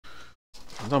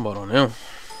I'm talking about on them.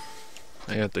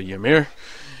 I got the Ymir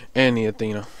and the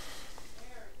Athena.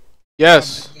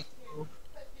 Yes.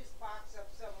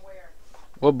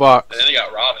 What box? And then they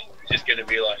got Robin, who's just gonna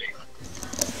be like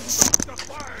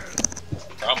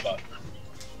Rumba.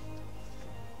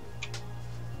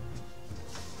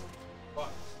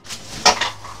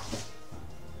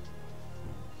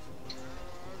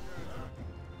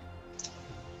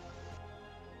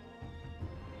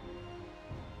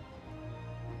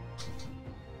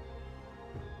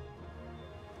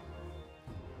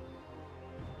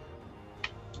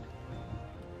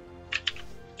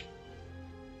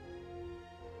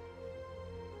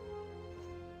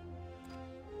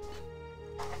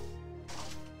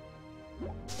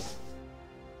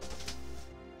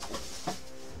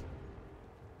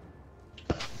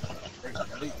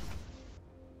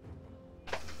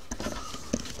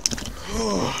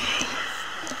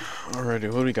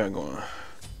 Alrighty, what do we got going?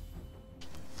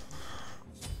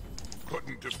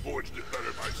 Couldn't have forged it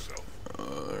better myself.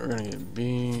 We're gonna get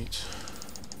beat.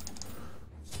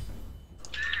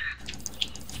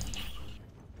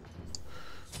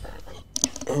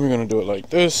 We're gonna do it like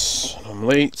this. I'm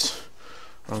late.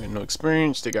 I don't get no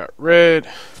experience. They got red.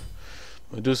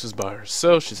 Medusa's by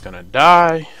herself. She's gonna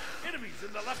die. Enemies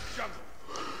in the left jungle.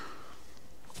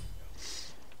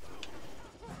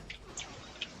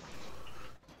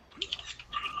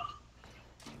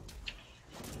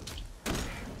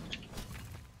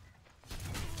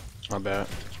 My bad.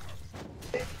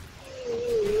 I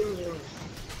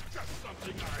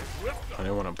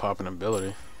didn't want to pop an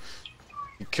ability.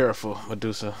 Be careful,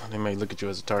 Medusa. They may look at you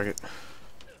as a target.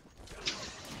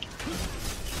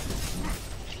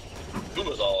 Who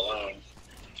was all alone?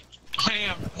 I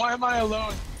am. Why am I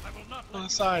alone? I will not on the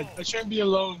side. I shouldn't be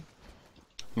alone.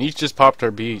 Neach just popped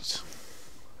her beats.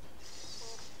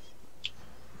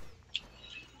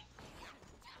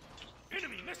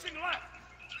 Enemy missing left.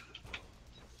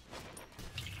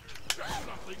 Just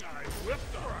something I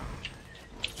whipped around.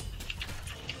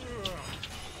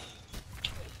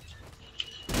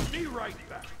 Be right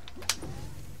back.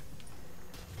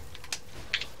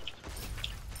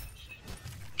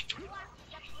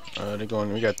 They're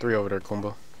going. We got 3 over there,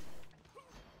 Kumba.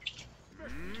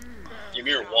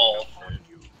 Ymir wall for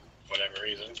whatever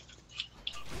reason.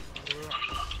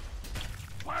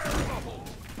 Fire in the hole.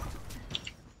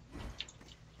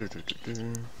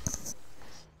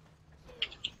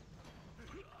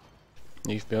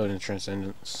 Neef building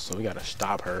transcendence, so we gotta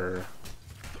stop her.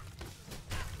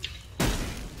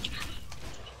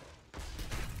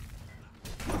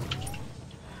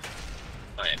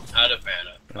 I am out of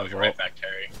mana. I'll be right back,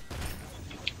 Terry.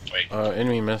 Wait.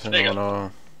 Enemy missing There you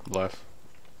on left.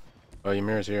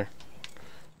 Ymir's here.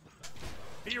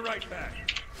 Be right back.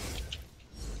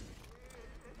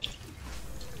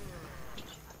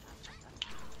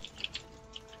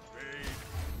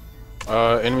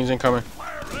 Enemies incoming.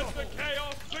 Fire, let the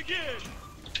chaos begin.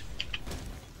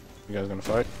 You guys gonna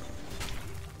fight?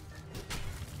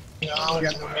 No, I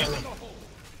got no Fire in mana. the hole.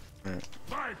 Alright.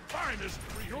 My finest.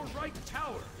 Your right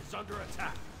tower is under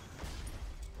attack.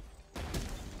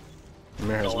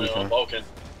 Ymir has Going on weak. Vulcan.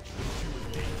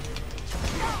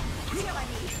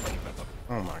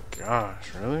 Oh my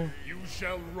gosh, really? You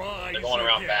shall rise. They're going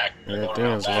around again. back. They're Yeah, going thing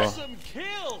around as back. well. Awesome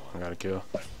kill. I got a kill.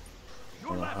 I Your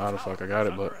don't know left how the tower fuck I got it,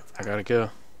 is but under I got a kill.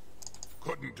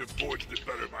 Couldn't have forged it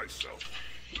better myself.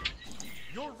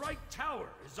 Your right tower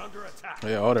is under attack.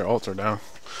 Yeah, all their ults are down.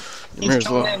 He's Ymir's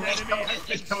coming low. in.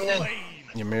 He's coming in.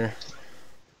 Ymir.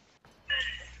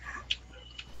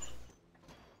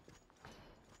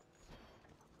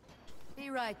 Be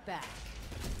right back.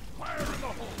 Fire in the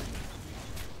hole.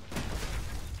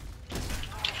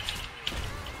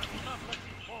 I will not let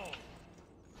you fall.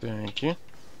 Thank you.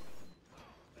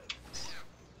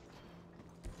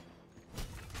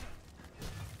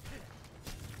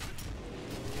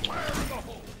 Fire in the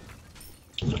hole.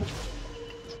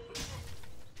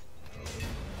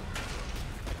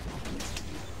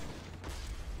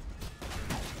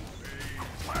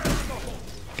 Fire in the hole.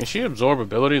 Can she absorb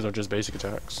abilities or just basic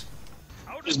attacks?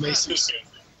 Out Just of basics.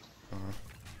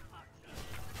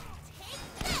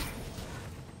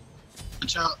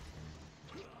 Watch out.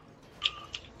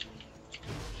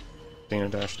 Dana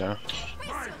dash down.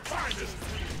 my finest.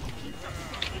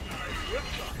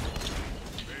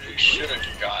 We should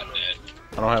have gotten it.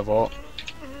 I don't have ult.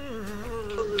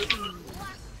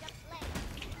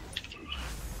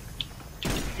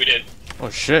 We did. Oh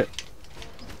shit.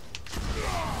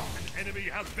 An enemy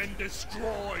has been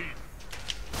destroyed.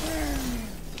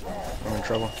 I'm in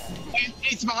trouble.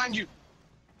 It's behind you.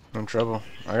 I'm in trouble.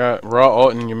 I got raw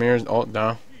ult and Ymir's ult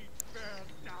down.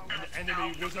 An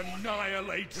enemy was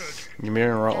annihilated.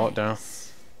 Ymir and Raw down.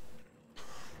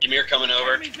 Ymir coming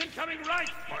over. Enemies incoming right.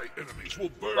 My enemies will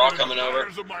burn Raw in coming the over.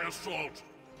 fires of my assault.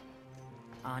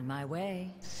 On my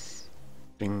way.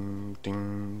 Ding,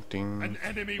 ding, ding. An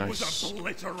enemy was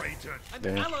obliterated. An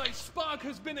Damn. allied spark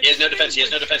has been He has no defense. He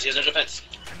has no defense. He has no defense.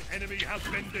 An enemy has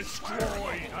been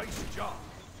destroyed. Nice job.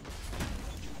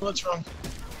 What's wrong?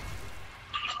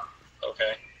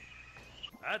 Okay.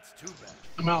 That's too bad.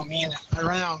 I'm out of mana. I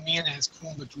ran out of mana. It's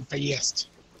cool, but too fast.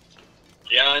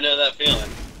 Yeah, I know that feeling.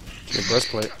 Good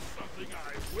breastplate. Something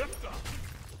I whipped up.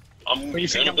 I'm What do you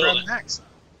think gonna I'm build grabbing it. next?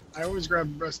 I always grab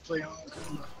the breastplate on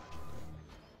combo.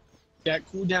 That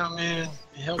cooldown, man,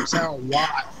 it helps out a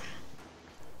lot.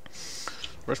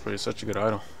 Breastplate is such a good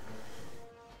item.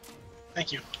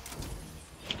 Thank you.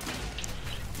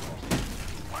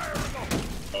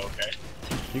 Okay.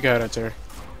 You got it, Terry.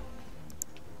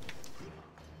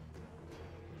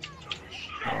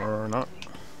 Or not.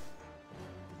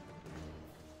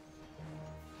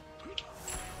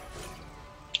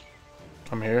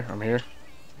 I'm here. I'm here.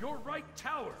 Your right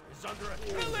tower is under a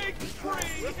killing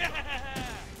spree.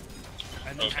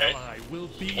 An Okay. ally will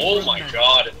be Oh my remembered.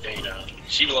 god, Athena.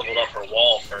 She leveled up her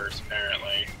wall first,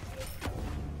 apparently.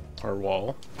 Our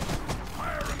wall.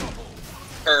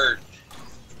 Her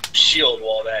shield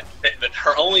wall, that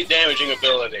her only damaging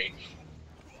ability.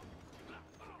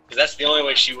 Because that's the only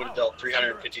way she would have dealt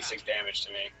 356 damage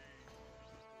to me.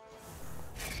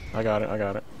 I got it. I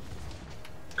got it.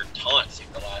 Her taunt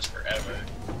seemed to last forever.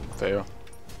 Fail.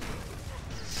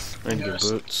 I need to get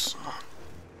boots.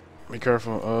 Be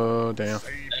careful. Damn.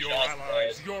 Save your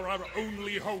allies. You're our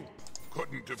only hope.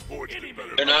 Couldn't have forged it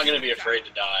better. They're not going to be afraid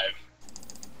to dive.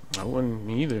 I wouldn't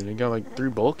either. They got like 3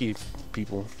 bulky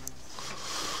people.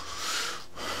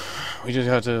 We just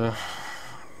had to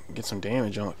get some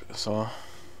damage on it, that's all.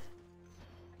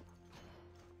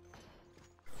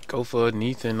 Go for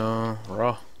Neath and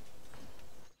Raw.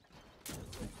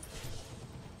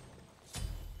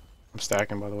 I'm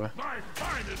stacking, by the way. My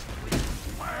finest.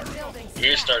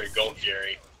 Ymir started Gold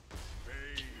Fury.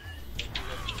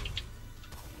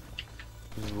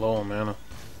 He's low on mana.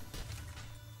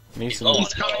 Neath He's low and on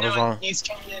He's coming what's in. wrong? He's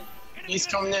coming in. He's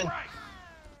coming in.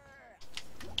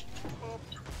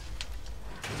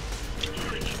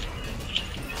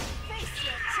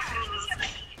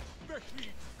 The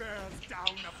heat bears down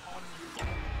upon you.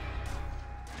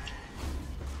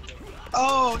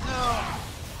 Oh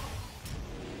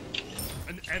no!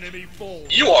 An enemy falls.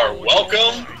 You are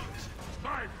welcome.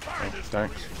 My finest.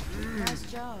 Thanks.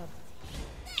 Nice job.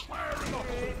 Fire in the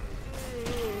hole.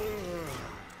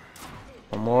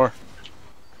 One more.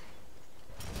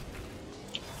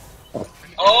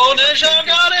 Oh, Ninja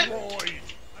got it! Destroyed.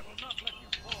 I will not let you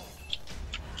fall.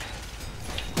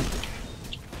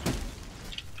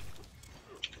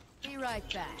 Be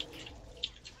right back.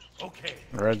 Okay.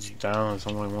 Red's down if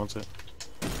somebody wants it.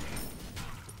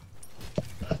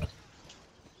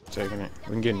 Taking it.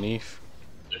 We can get Neath.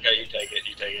 Okay, you take it,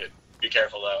 you take it. Be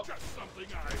careful though. Just something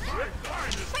I whipped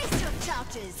up. Face your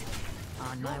touches.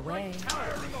 On my way.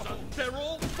 They're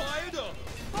all fired up.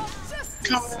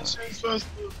 Coming in soon, supposed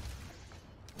to.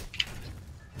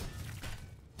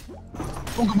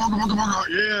 Bunga, bunga, bunga, bunga.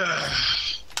 Yeah.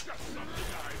 Just something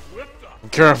I whipped up. Be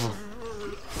careful.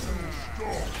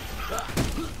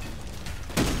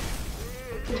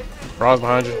 Raw's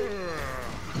behind you.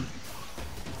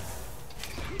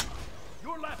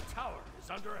 Your left tower is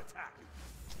under attack.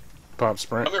 Pop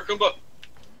sprint. Come here, Kumba.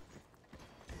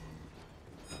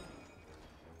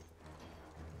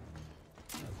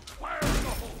 Fire in the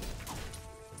hole.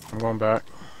 I'm going back.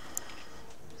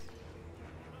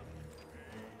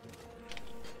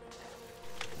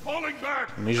 Falling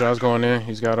back. Nija's going in.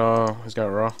 He's got Raw.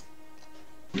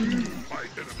 My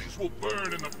enemies will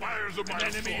burn in the fires of my An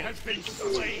enemy has been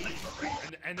slain.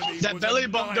 An enemy That was belly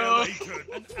bump, though. annihilated.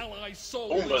 An ally soul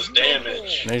Kumba's is no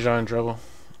damage. more. Nija in trouble,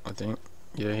 I think.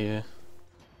 Yeah, he is.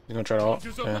 He's gonna try to ult.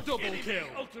 Just of Yeah. a double kill.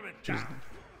 Ultimate Jeez.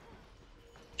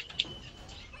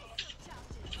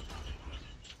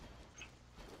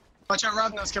 Watch out,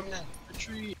 Ravna's coming in.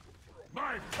 Retreat.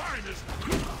 My finest.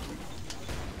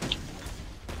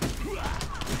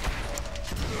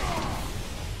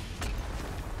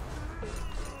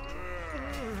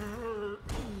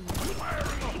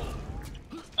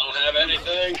 I don't have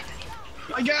anything.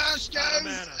 My gosh,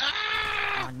 guys!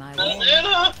 Ah! On my No way.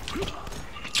 mana.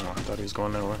 Oh, I thought he was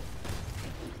going that way.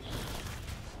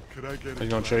 Could I get He's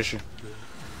gonna chase you.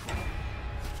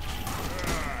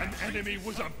 An enemy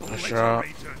was Nice shot.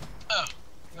 obliterated.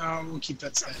 No, we'll keep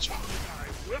that statue. I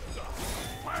whipped up.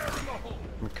 Fire in the hole.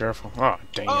 Be careful. Oh,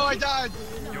 dang Oh, I it. died!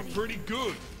 You're pretty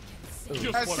good.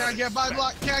 Guys, can I get by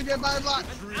block? Can I get by block?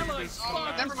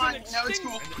 Oh, never mind. No, it's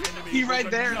cool. He right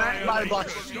there, not by block.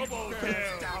 Double kill.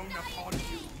 Down upon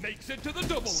you. Makes it to the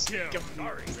double kill.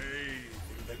 Sorry.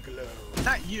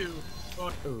 Not you.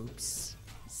 Oh, Oops.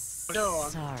 no,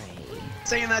 I'm Sorry.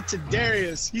 saying that to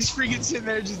Darius. He's freaking sitting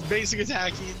there just basic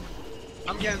attacking.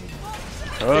 I'm getting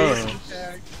basic Oh.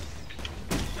 attack.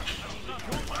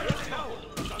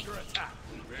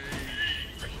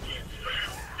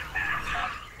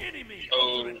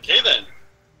 Okay then.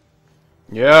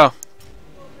 Yeah.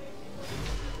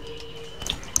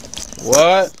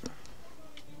 What?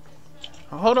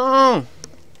 Hold on.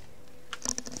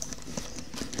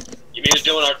 Ymir's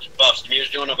doing our buffs. Ymir's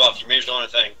doing a buff. Ymir's doing a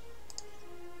thing.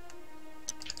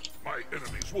 My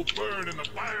enemies will burn in the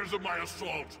fires of my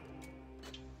assault.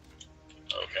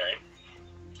 Okay.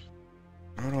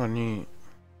 What do I need?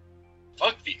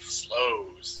 Fuck these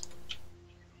slows.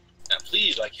 Now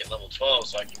please, like hit level 12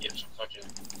 so I can get some fucking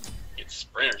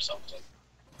sprint or something.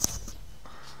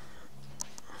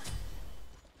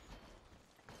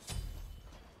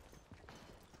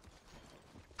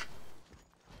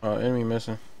 Enemy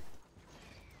missing.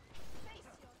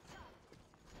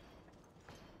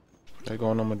 They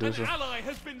going on Medusa. An ally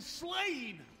has been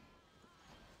slain.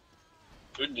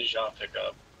 Who did Nijan pick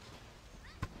up?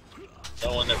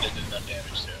 Someone that did enough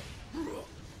damage to.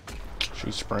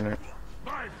 She's sprinting.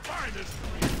 My finest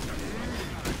creature.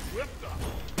 Whipped up.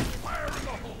 Fire in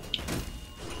the hole.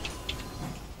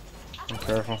 Be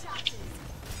careful.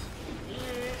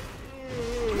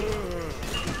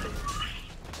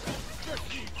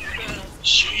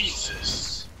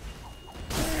 Jesus.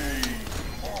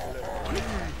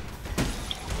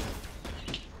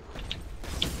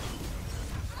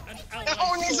 An Oh,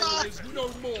 ally's soul Nijan! is no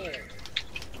more.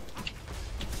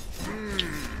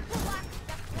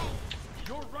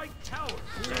 Your right tower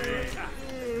is under attack.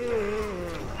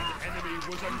 The enemy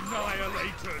was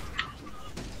annihilated.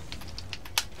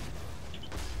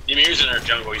 Ymir's in our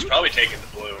jungle. He's probably taking the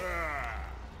blue.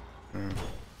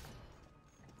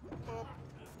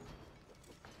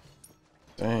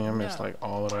 Dang, I missed like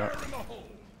all of that. Fire in the hole.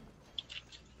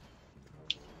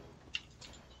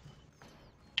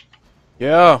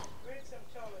 Yeah.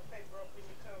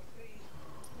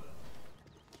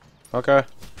 Okay.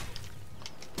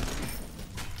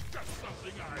 Just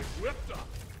something I whipped up.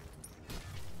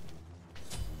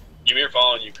 Ymir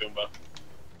following you, Kumba.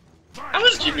 How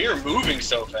is Ymir moving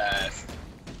so fast?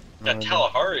 Got Mhm.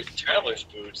 Kalahari Traveler's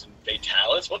Boots and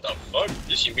Fatalis? What the fuck?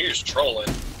 This Ymir's trolling.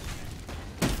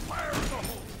 Fire in the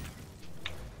hole.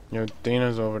 Yo,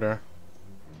 Dina's over there.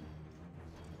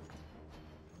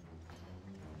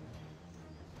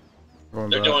 Going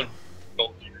They're back. doing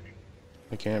gold.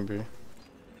 It can't be.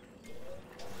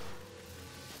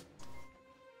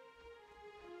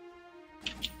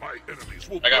 My enemies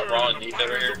will I got burn Raw in and the Neith over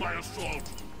fires here. of my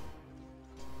assault.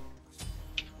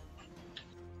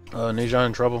 Nijan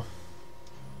in trouble.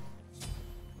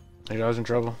 Nijan's in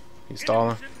trouble. He's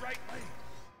stalling. Ancient right lane.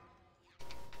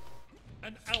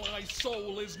 An ally's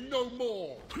soul is no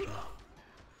more.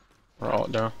 We're all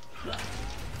down.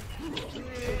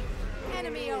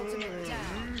 Enemy ultimate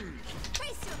down.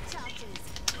 Face your charges.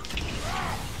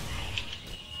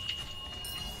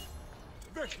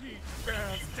 The heat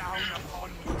bears down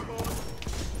upon you.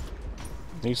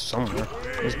 He's somewhere.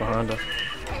 He's behind us.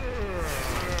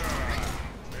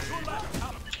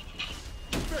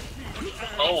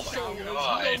 Oh Soul my is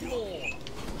god. no more.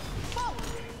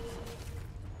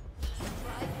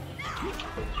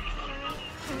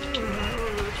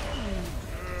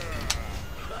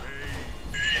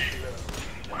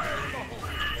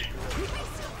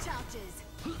 Face your charges.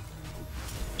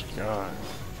 God.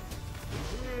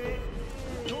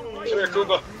 Come here,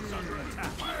 Kumba.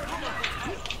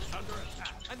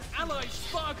 An ally's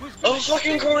spark has been Oh,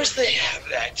 fucking course they have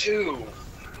that too.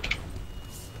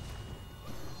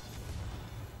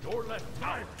 Your left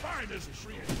my finest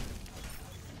creation.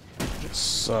 It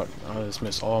sucked. I just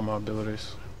missed all my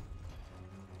abilities.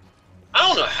 I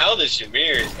don't know how this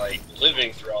Ymir is like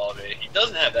living through all of it. He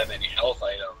doesn't have that many health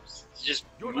items. He's just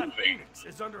Your left moving phoenix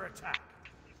is under attack.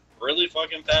 really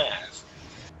fucking fast.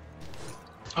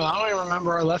 Oh, I don't even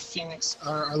remember our left Phoenix,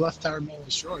 our left tower being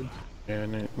destroyed. Yeah,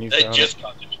 and you They found just it.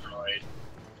 got destroyed.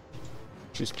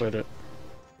 She split it.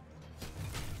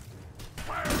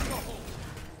 Fire in the hole.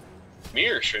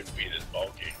 Ymir shouldn't be this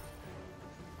bulky.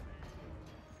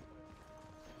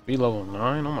 Be level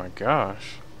 9? Oh my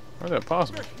gosh. How's that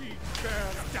possible? The heat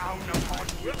bears down upon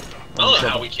you. I don't know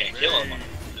how we can't kill him.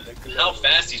 How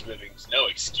fast he's moving is no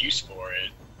excuse for it.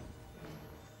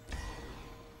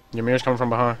 Ymir's coming from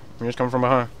behind. Ymir's coming from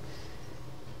behind.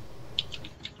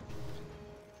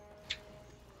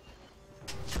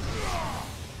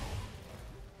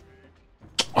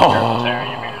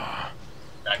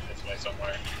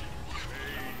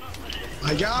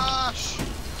 my gosh!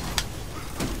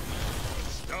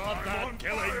 Stop that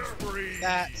killing spree.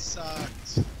 That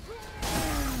sucked.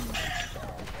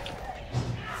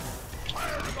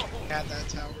 Had that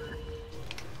tower.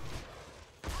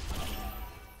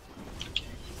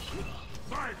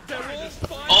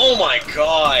 Oh my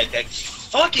god, that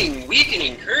fucking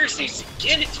weakening curse needs to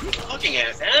get its fucking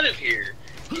ass out of here.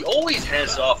 He always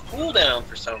has off cooldown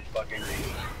for some fucking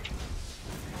reason.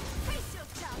 Face your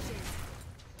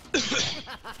charges.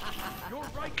 Your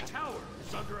right tower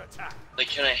is under attack. Like,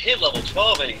 can I hit level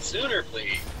 12 any sooner,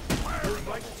 please? Your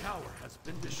right tower has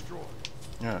been destroyed.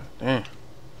 Yeah, damn.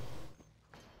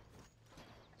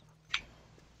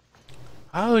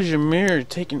 How is Ymir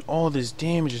taking all this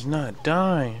damage and not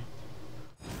dying?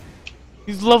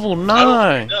 He's level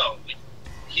 9. No,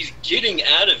 he's getting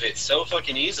out of it so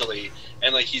fucking easily,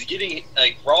 and like he's getting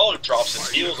like Raw drops his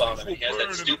heals on him, and he has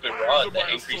that stupid rod that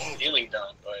increases healing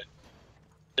done, but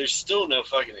there's still no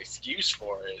fucking excuse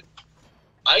for it.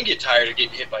 I get tired of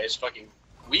getting hit by his fucking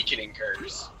weakening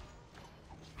curse.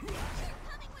 You're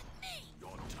coming with me. Your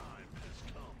time has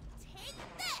come. Take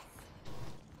this.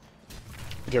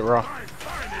 Get raw. My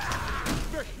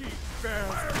finest. The heat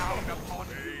bears down upon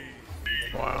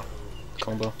me. Wow.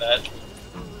 Combo. That.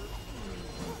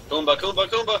 Kumba, Kumba,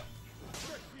 Kumba.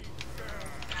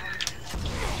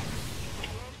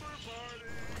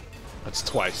 That's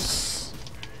twice.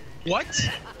 What?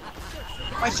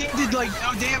 My thing did like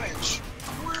no damage.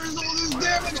 Where is all this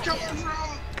damage coming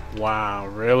from? Wow,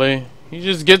 really? He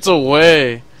just gets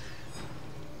away.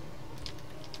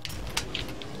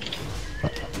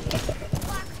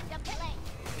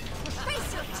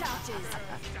 Face your charges.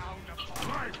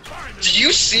 Do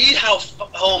you see how?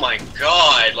 Oh my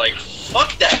god! Like,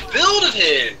 fuck that build of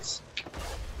his.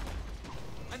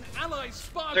 An ally's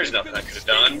spy There's has nothing been I could have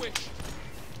done. extinguished.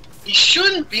 He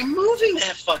shouldn't be moving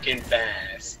that fucking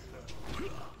fast.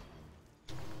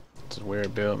 It's a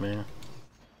weird build, man.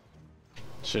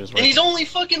 Shit is And he's only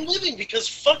fucking living because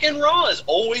fucking Raw is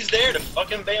always there to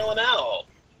fucking bail him out.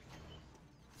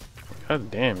 Got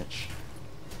damage.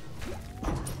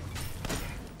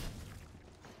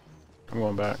 I'm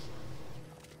going back.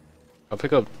 I'll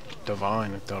pick up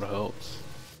Divine if that helps.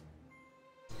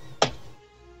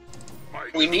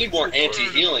 We need more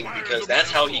anti-healing because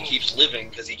that's how he keeps living,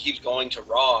 because he keeps going to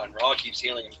Raw and Raw keeps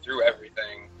healing him through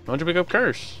everything. Why don't you pick up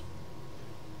Curse?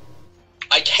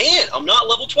 I can't! I'm not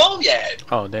level 12 yet!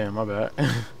 Oh damn, my bad.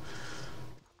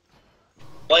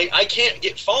 Like, I can't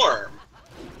get farm.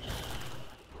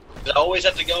 I always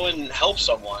have to go and help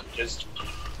someone, because...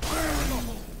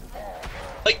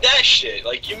 Like that shit,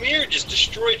 like Ymir just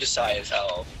destroyed Josiah's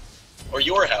health. Or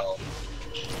your health.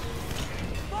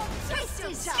 Face your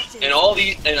charges. And all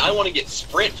these, and I want to get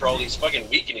sprint for all these fucking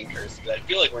weakening curses, but I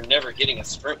feel like we're never getting a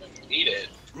sprint when we need it.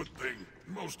 Good thing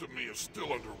most of me is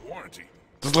still under warranty.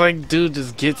 It's like dude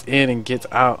just gets in and gets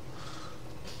out.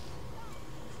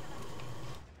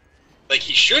 Like,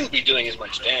 he shouldn't be doing as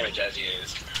much damage as he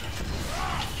is.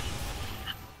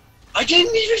 I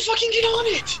didn't even fucking get on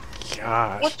it!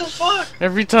 Gosh. What the fuck?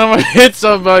 Every time I hit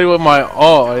somebody with my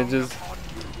ult, I just...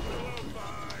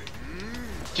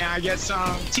 Can I get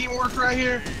some teamwork right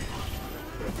here?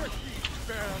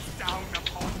 Bears down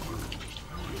upon you.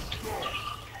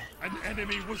 An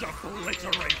enemy was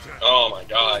obliterated. Oh my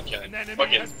god, can An enemy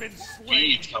fucking has been slain.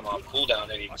 speeds come off cooldown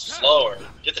and even slower.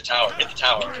 Get the tower, get the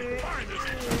tower.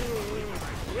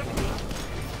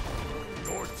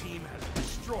 Your team has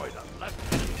destroyed a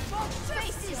left enemy.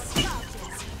 Face your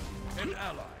charges. An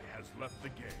ally has left the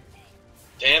game.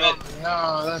 Damn it.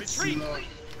 No, that's Retreat! no.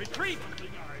 Retreat!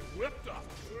 I whipped up.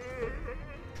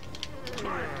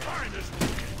 My finest.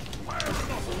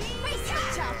 Face your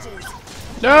charges.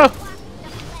 No!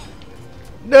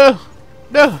 No!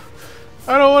 No!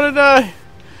 I don't want to die!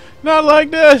 Not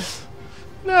like this!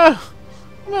 No!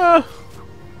 No!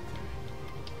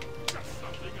 Just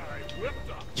something I whipped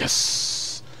up.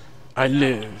 Yes! I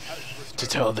live to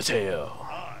tell the tale.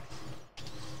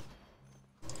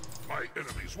 My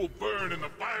enemies will burn in the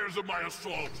fires of my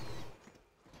assault.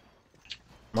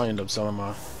 Might end up selling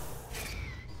my...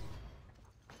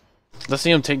 Let's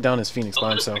see him take down his Phoenix by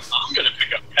himself. I'm gonna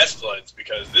pick up Pestilence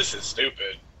because this is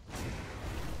stupid.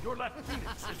 Your left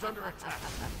Phoenix is under attack.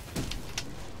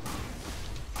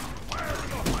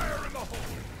 Fire in the hole.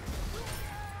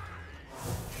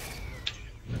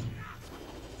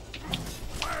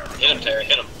 Hit him, Terry,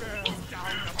 hit him.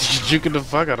 Juking the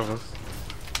fuck out of us.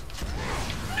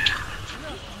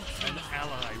 An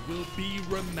ally will be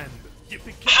remembered.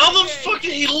 How the fuck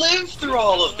did he live through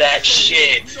all of that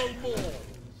shit? No more.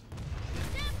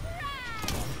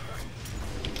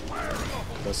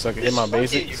 That sucker hit my Fucking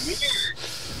basics.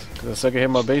 Ymir. Cause I suck at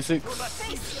hitting my basics.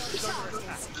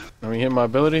 I mean, hit my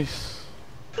abilities.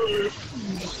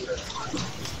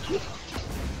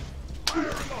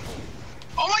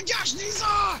 Oh my gosh, Nisa!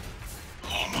 Oh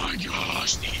my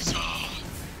gosh, Nisa!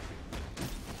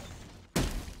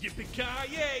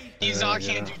 Yippee-ki-yay! Nisa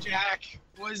can't do jack.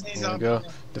 What is There Nisa? we go.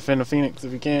 Defend the Phoenix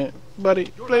if you can, buddy.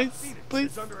 Please,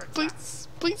 please, please,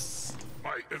 please,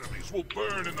 My enemies will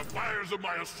burn in the fires of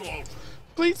my assault.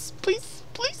 please, please,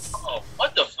 please. Oh,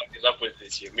 what the fuck is up with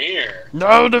this Ymir?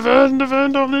 No, defend,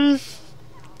 don't leave.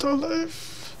 Don't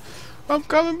leave. I'm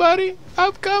coming, buddy.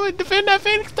 I'm coming. Defend that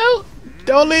Phoenix, too.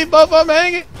 Don't leave both of them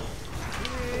hanging.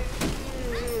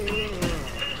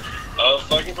 Oh,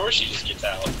 fucking course she just gets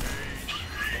out.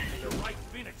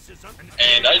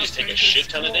 And I just take a shit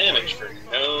ton of damage for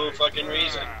no fucking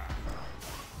reason.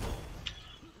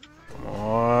 Come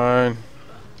on.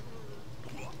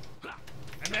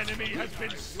 An enemy has been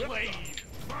slain.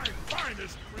 My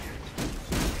finest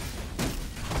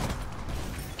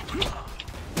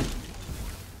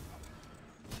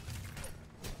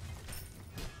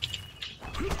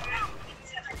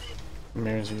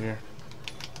Mirrors here.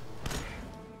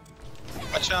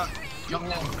 Watch out. Young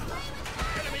man.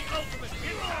 enemy ultimate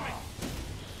incoming.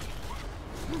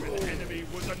 An enemy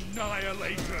was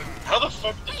annihilated. How the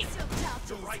fuck did you...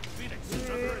 The right Phoenix is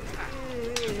under attack.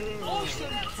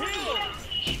 Awesome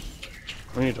kill!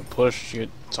 We need to push to get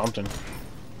something.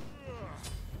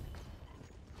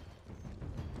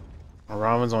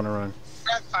 Ramen's on the run.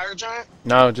 Grab Fire Giant?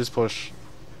 No, just push.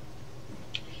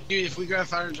 Dude, if we grab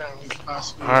Fire Giant, we could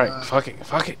possibly. Alright, fuck it,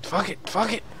 fuck it, fuck it,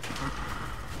 fuck it.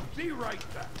 Be right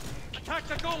back. Attack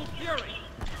the Gold Fury.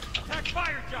 Attack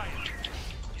Fire Giant.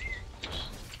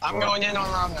 I'm going in on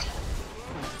Ramna.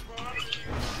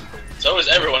 So is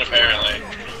everyone, apparently.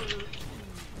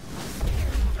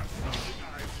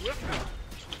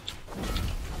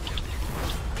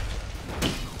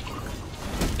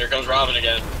 Here comes Robin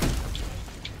again.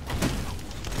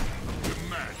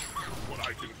 Match what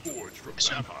I can forge from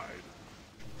that hide.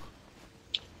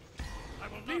 I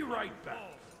will be right back.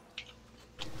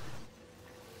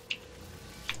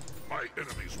 My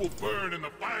enemies will burn in the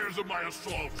fires of my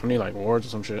assault. I need like wards or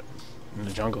some shit in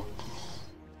the jungle.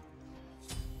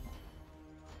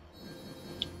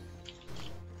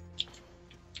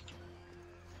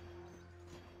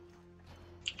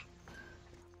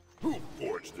 Who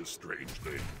forged this strange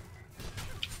thing?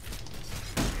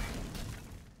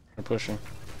 They're pushing.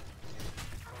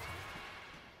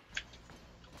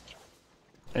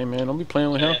 Hey man, don't be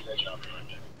playing with him.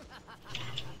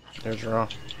 There's Raw.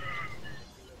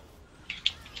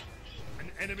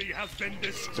 An enemy has been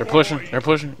destroyed. They're pushing, they're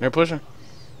pushing, they're pushing.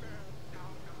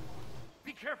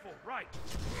 Be careful, right.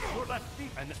 Your left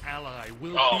Phoenix. An ally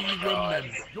will Oh be my God.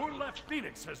 remembered. Your left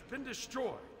Phoenix has been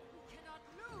destroyed.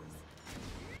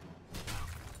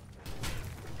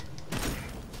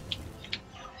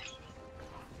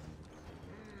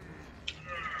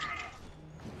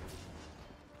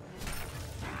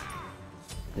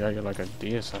 You gotta get like a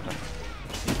D or something.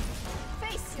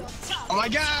 Face your tower. Oh my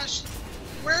gosh!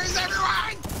 Where is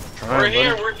everyone? We're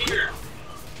here, we're here.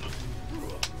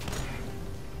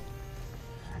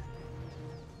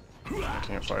 I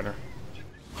can't fight her.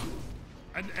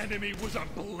 An enemy was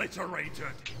obliterated.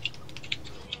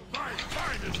 My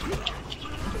finest.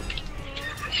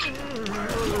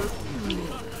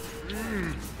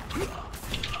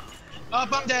 Up,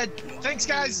 I'm dead. Thanks,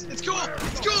 guys. It's cool.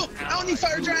 It's cool. I don't need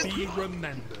Fire Giant. Be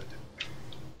remembered.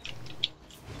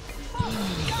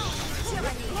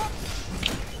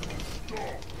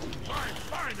 My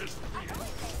finest.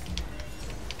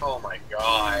 Oh my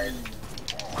god.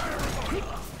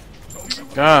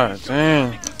 God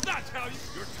dang. That's how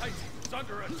your Titan is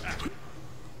under attack.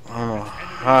 I don't know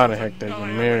how the heck they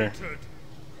can mirror. Annihilated.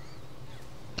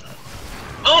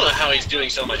 I don't know how he's doing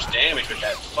so much damage with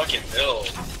that fucking build.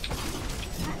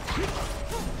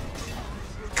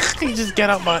 He just get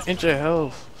out by an inch of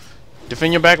health.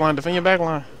 Defend your backline, defend your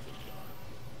backline.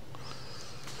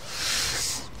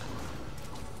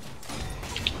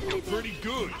 You're pretty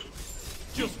good.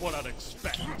 Just what I'd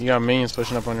expect. You got minions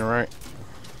pushing up on your right.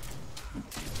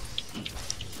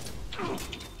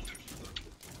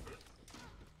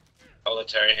 I'll let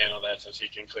Terry handle that since he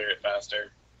can clear it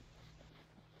faster.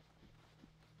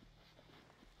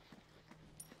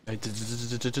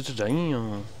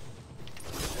 Damn.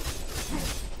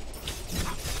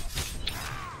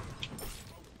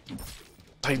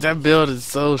 Like that build is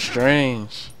so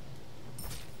strange.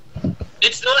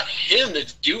 It's not him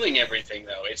that's doing everything,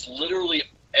 though. It's literally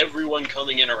everyone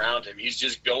coming in around him. He's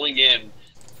just going in,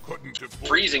 Couldn't have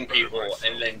freezing better people, myself.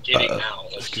 and then getting out.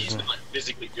 Like, excuse he's me. not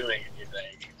physically doing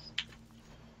anything.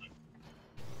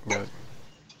 but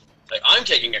Like, I'm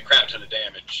taking a crap ton of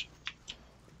damage.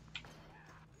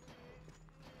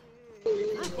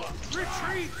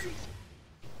 Retreat!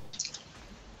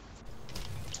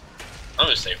 I'm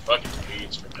gonna say fucking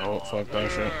leads from now oh on. fuck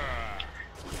that shit.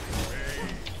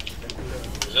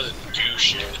 It doesn't do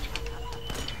shit.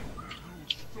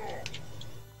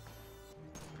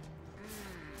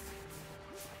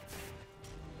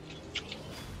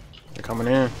 They're coming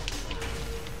in.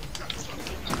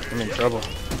 I'm in trouble.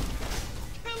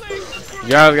 You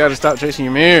guys gotta stop chasing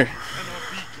Ymir.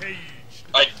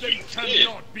 I They did.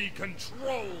 cannot be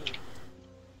controlled.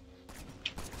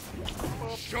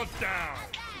 Shut down.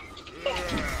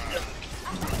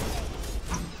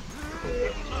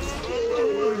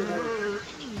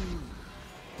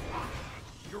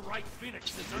 Your right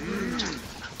phoenix is under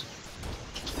attack.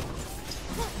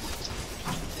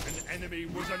 An enemy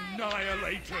was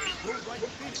annihilated. Your right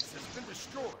phoenix has been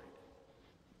destroyed.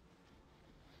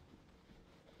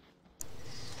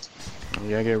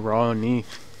 Yeah, get raw and knee.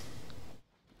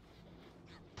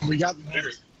 We got We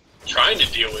were trying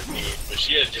to deal with me, but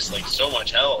she had just like so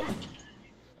much health.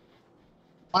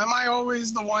 Why am I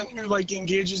always the one who like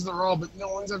engages the roll, but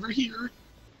no one's ever here?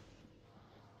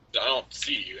 I don't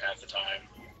see you half the time.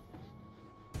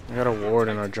 I got a ward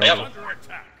in our They have jungle. a,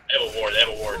 they have a ward. They have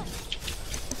a ward.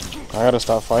 I gotta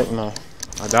stop fighting now.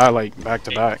 I died like back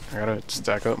to back. I gotta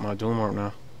stack up my Doom Orb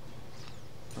now.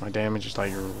 My damage is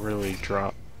like really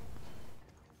dropped.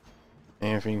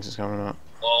 And Phoenix is coming up.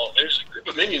 Well, there's a group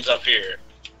of minions up here.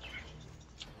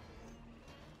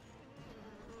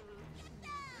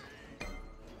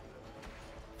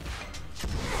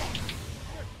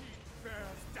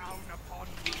 Bears down upon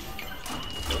you.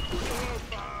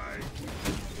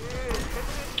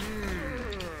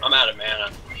 I'm out of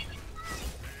mana.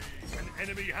 An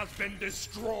enemy has been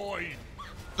destroyed.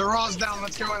 The raw's down.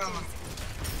 Let's go in on them.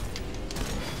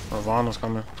 Ravana's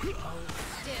coming.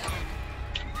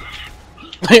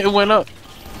 It went up.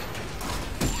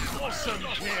 Awesome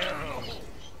kill.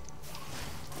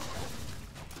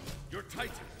 Your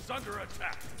Titan is under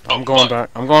attack. I'm going back.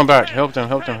 I'm going back. Help them.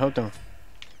 Help them. Help them.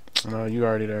 No, you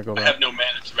already there. Go I back. have no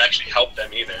mana to actually help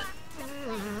them either.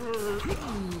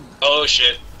 Oh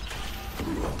shit.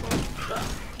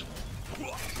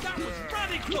 That was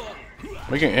radical.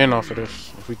 We can end off of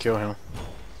this if we kill him.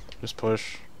 Just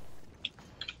push.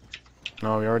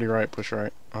 No, we already right. Push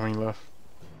right. I mean left.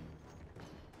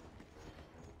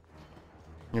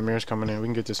 Ymir's coming in. We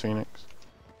can get this Phoenix.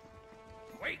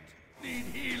 Wait, need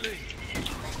healing. I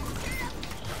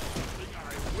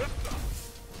whipped up.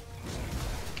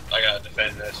 I gotta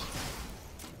defend this.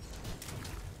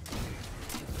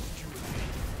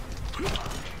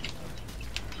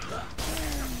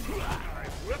 I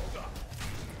whipped up.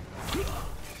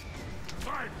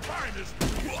 My finest.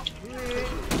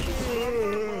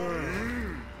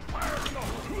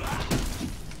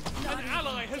 An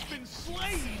ally has been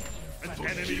slain. An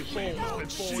enemy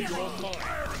falls before your mind.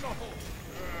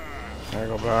 There,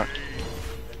 go back.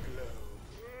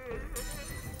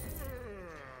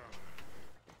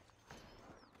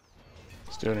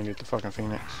 Still didn't get the fucking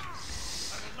Phoenix.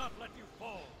 I will not let you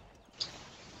fall.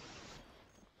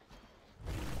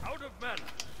 Out of mana.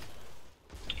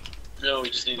 No, we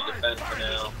just need to defend for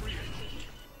now.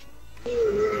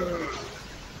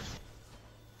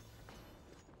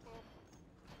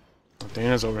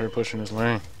 Athena's over here pushing this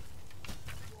lane.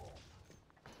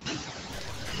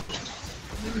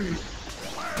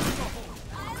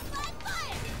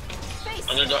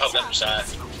 I'm gonna go help them side.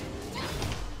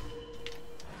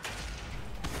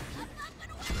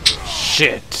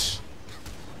 Shit.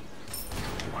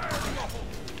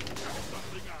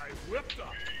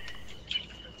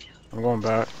 I'm going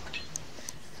back.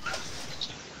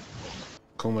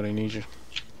 Kuma, they need you.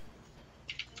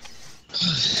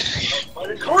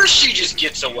 Of course she just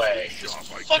gets away. Just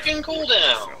fucking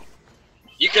cooldown.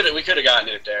 We could have gotten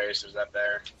it if Darius was up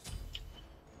there.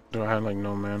 Do I have like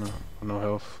no mana, no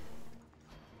health?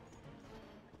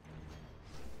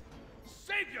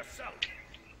 Save yourself.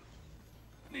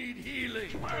 Need healing.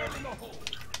 Fire in the hole.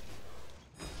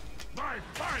 My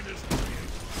finest.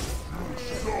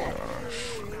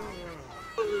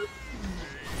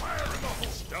 Fire in the hole.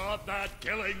 Start that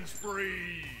killing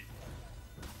spree.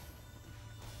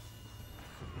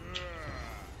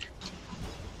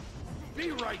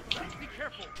 Be right back. Be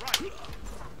careful. Right.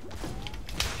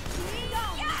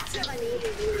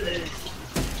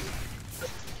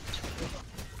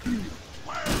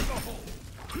 Fire in the hole.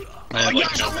 I had, Yeah,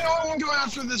 like, no, I'm the only one going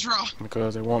after this raw.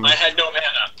 Because they want me. I had no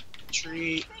mana.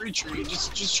 Retreat. Retreat.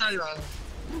 Just try to run.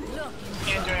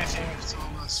 Can't do anything if it's all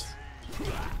of us.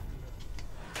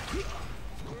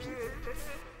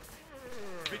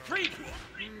 Retreat!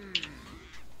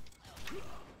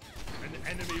 An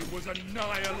enemy was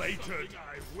annihilated.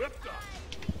 I whipped up.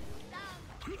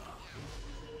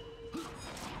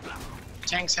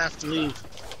 Tanks have to leave.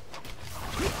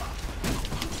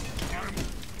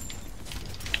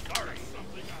 Sorry,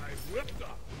 something I whipped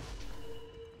up.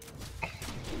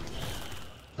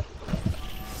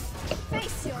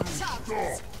 Face your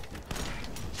charges.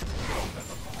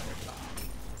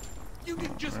 You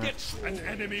didn't just get an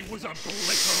enemy was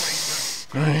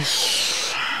obliterated.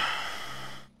 Nice.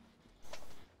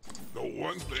 The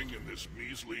one thing in this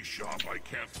measly shop I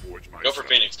can't forge myself. Go for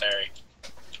Phoenix, Terry.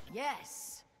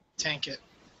 Yes. Tank it.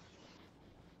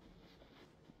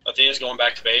 Athena's going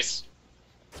back to base.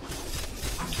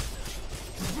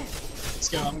 Let's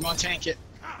go. I'm gonna tank it.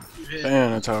 You hit.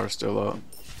 Man, the tower's still up.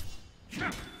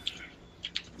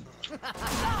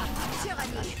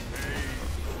 Tyranny.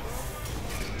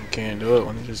 You can't do it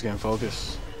when you're just getting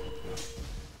focused.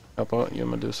 Help out, you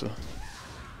Medusa.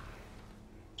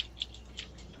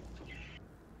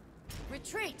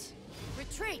 Retreat.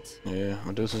 Retreat. Yeah,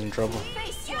 Medusa's in trouble.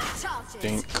 Face your charges.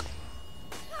 Dink.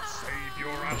 Save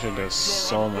your That shit does allies.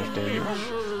 so much damage.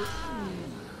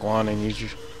 Guan, I need you.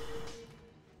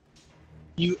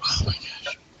 You. Oh my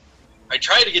gosh. I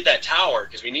tried to get that tower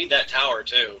because we need that tower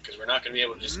too because we're not going to be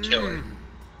able to just kill it.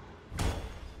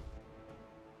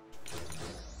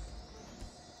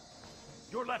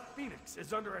 Your left Phoenix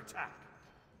is under attack.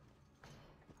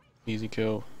 Easy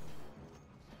kill.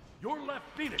 Your left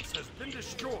Phoenix has been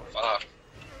destroyed. Fuck.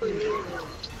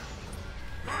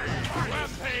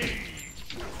 Rampage!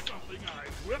 Something I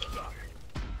whipped up.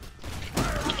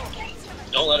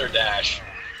 Don't let her dash.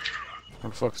 Where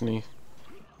the fuck's Neith?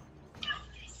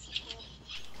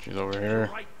 She's over Your here.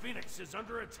 right Phoenix is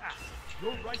under attack.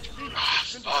 Your right Phoenix Ah,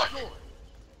 has been fuck. destroyed.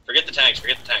 Forget the tanks.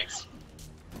 Forget the tanks.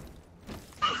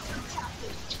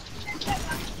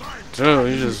 Dude,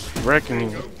 he's just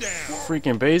wrecking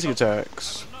freaking basic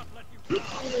attacks.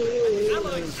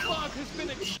 Allied squad has been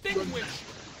extinguished.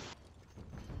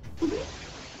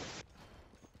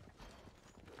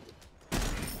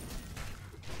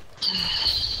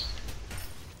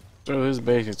 Dude, his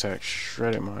basic attack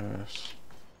shredded my ass.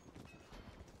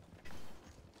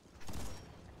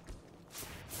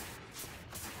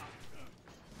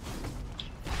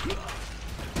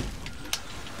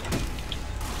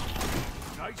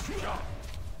 Nice job.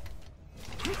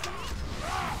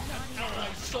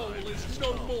 Allied soul is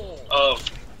no more. Oh,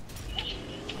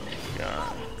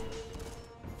 God.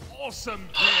 Awesome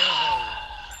kill.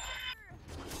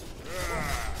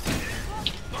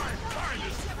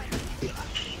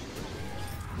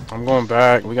 I'm going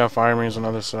back. We got fire marines on the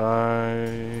other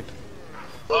side.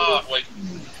 wait.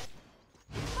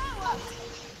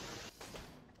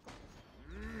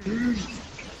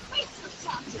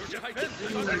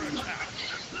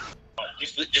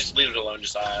 Just leave it alone.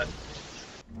 Just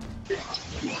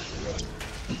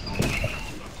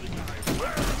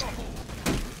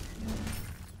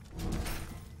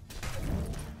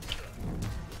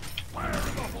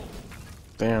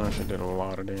Damn, that shit did a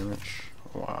lot of damage.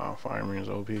 Wow, fire marines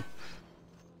OP.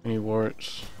 Any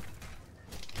wards?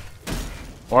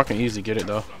 Oh, I can easily get it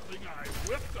though. Something I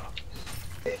whipped up.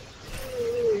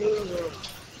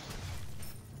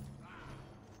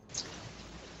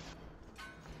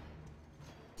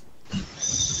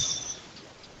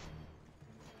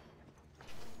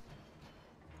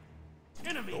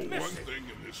 Enemy The one missing. thing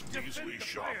in this measly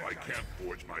shop I can't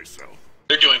forge myself.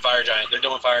 they're doing fire giant. They're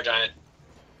doing fire giant.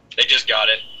 They just got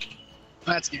it.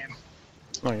 That's game.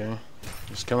 Okay,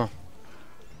 just kill him.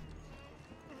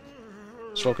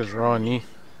 This fuck is raw knee.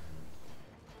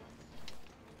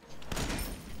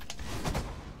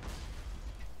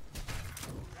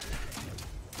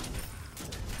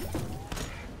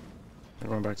 They're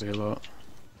going back to heal up.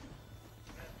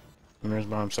 Ymir's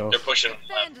by himself. They're pushing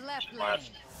Defend left lane.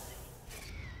 left.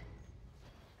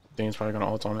 Dane's probably gonna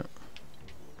ult on it.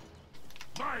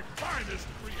 My finest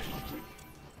creation.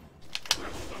 That's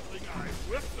something I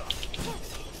whipped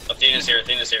up. Athena's here.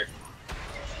 Athena's here.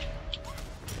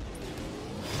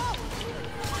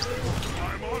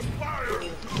 I'm on fire.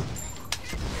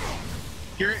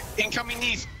 Here, incoming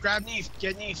Neith. Grab Neith.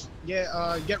 Get Neith. Get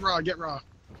raw. Get raw.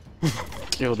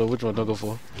 Yo, though, which one do I go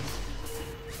for?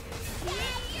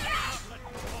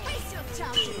 Face your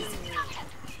charges.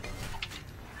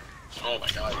 Oh my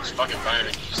god, he's fucking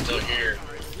firing. He's still here.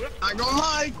 Not gonna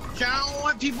lie. I don't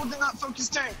want people to not focus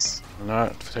tanks.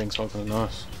 Not tanks focusing on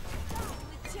us.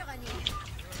 Tyranny.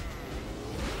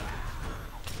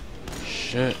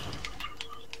 Shit.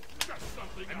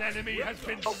 An enemy has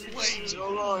been slain. So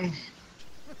long.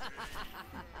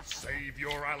 Save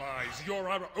your allies. You're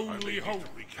our only hope.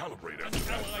 Recalibrate An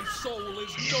it. ally's soul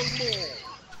is no more.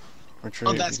 Retreat.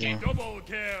 Oh, that's again. Double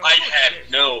kill. I had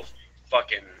no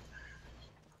fucking.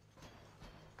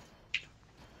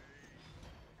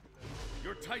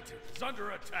 Your Titan is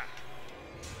under attack.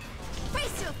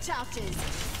 Face your charges.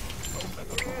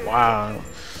 Wow.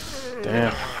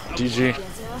 Damn. GG.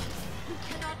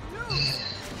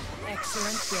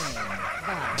 Excellent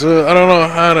game. Dude, I don't know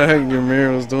how the heck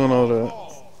Ymir was doing all that.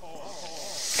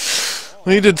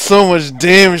 He did so much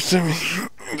damage to me.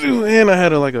 Dude, and I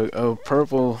had a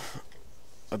purple,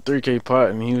 a 3K pot,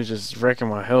 and he was just wrecking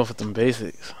my health with them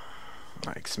basics.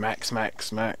 Like smack, smack,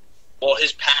 smack. Well,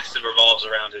 his passive revolves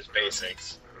around his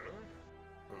basics.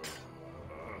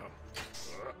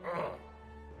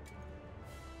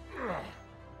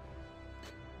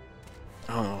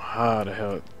 I don't know how the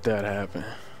hell that happened.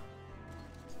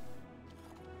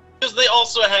 Because they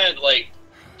also had, like,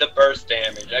 the burst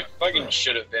damage. That fucking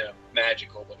should have been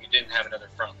magical, but we didn't have another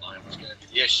front line, was going to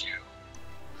be the issue.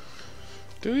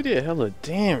 Dude, he did hella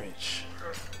damage.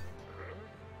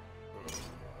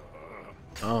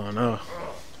 I don't know.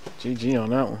 GG on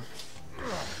that one.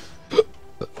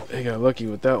 They got lucky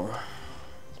with that one. I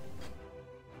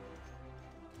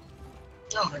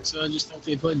don't think so. I just think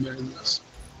they played better than us.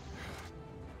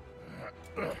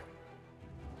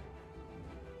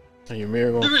 And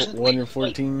Ymir going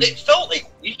 114. Like, it felt like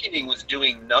weakening was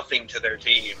doing nothing to their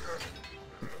team.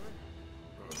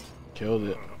 Killed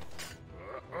it.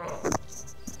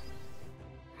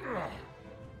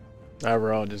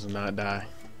 Overall does not die.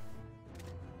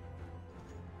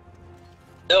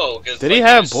 No, because Did he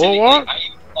have Bulwark?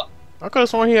 I could have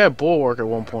sworn he had Bulwark at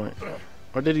one point.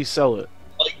 Or did he sell it?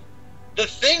 Like, the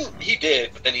thing he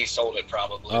did, but then he sold it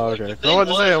probably. Oh, Like, okay. the I was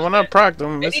about to say, when I procced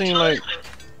him, it anytime- seemed like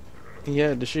he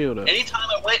had the shield up. Anytime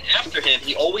I went after him,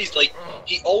 he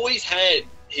always had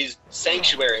his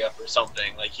sanctuary up or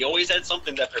something. Like, he always had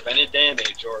something that prevented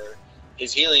damage, or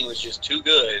his healing was just too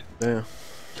good Damn.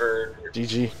 for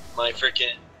GG. my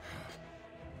freaking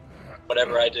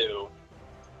whatever I do.